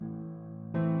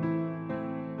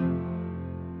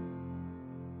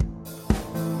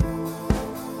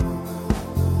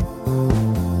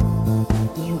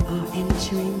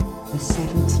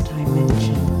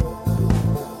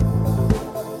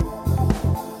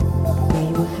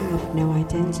have no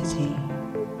identity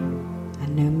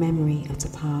and no memory of the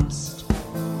past.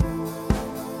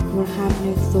 You will have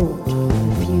no thought of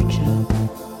the future.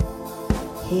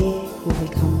 Here you'll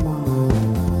become one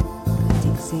and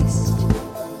exist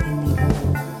in the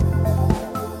all.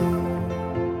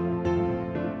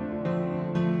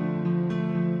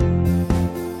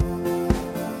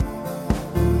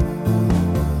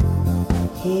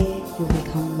 Here you'll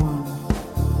become one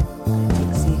and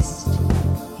exist in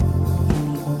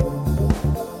the all,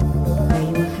 where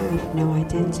you will have no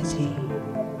identity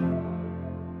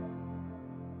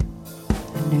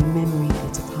and no memory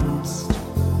of the past.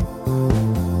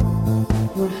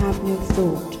 You will have no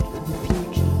thought for the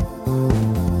future.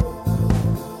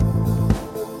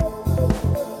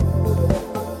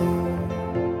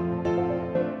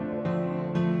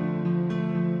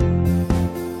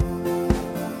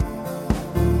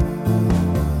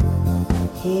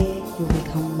 Here you'll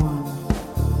become one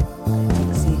and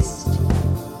exist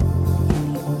in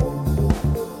the all.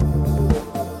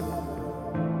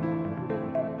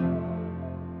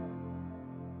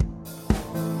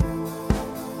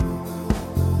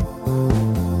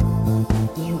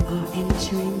 You are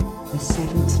entering the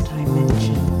seventh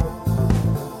dimension.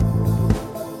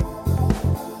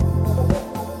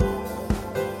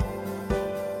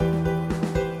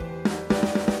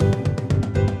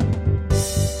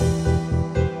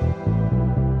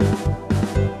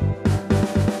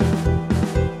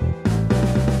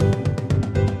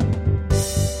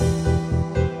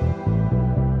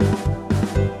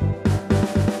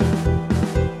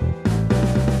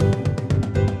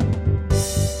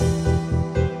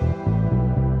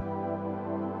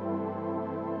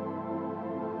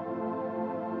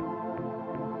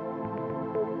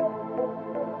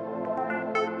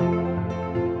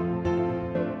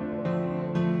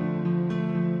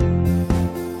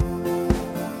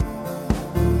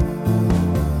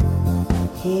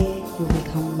 Here you'll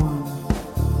become one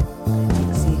and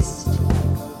exist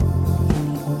in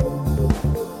the all.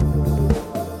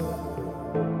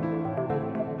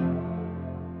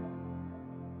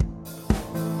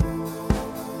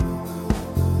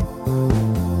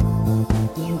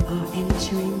 You are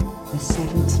entering the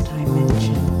seventh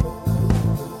dimension.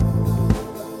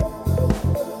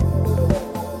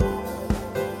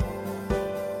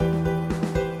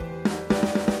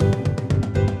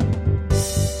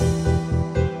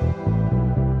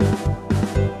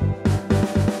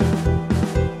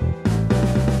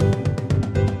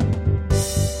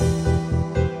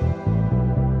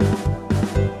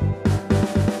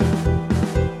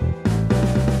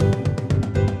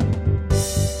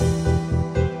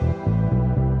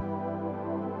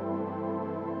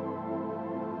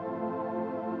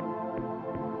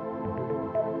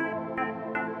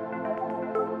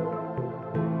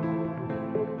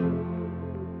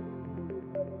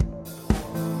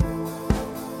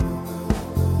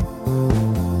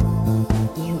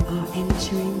 You are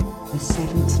entering the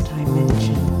seventh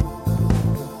dimension,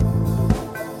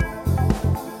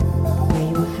 where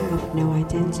you will have no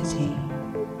identity